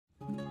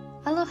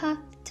Aloha!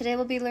 Today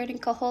we'll be learning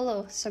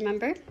Kaholo. So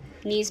remember,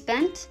 knees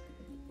bent,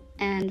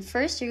 and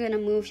first you're going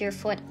to move your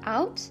foot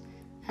out,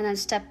 and then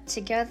step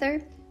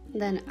together,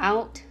 then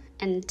out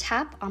and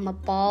tap on the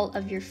ball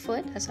of your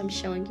foot as I'm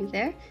showing you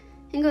there,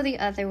 and go the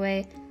other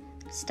way.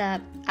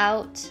 Step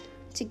out,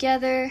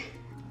 together,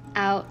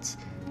 out,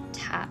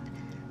 tap.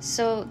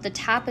 So the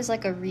tap is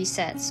like a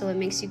reset, so it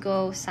makes you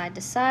go side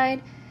to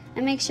side,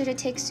 and make sure to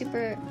take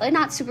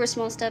not super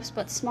small steps,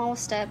 but small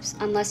steps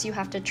unless you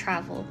have to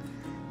travel.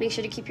 Make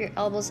sure to keep your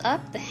elbows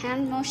up. The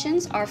hand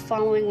motions are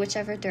following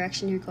whichever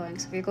direction you're going.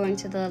 So if you're going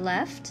to the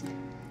left,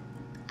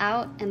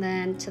 out, and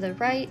then to the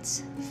right,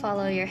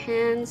 follow your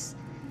hands,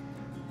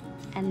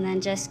 and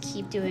then just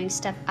keep doing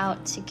step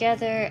out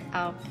together,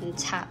 out, and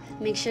tap.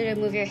 Make sure to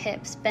move your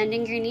hips.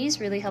 Bending your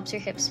knees really helps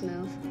your hips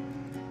move.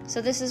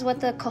 So this is what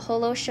the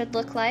Kaholo should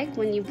look like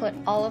when you put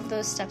all of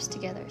those steps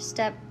together.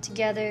 Step,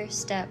 together,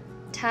 step,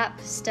 tap,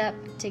 step,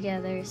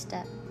 together,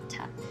 step,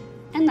 tap.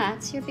 And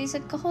that's your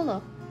basic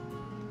Kaholo.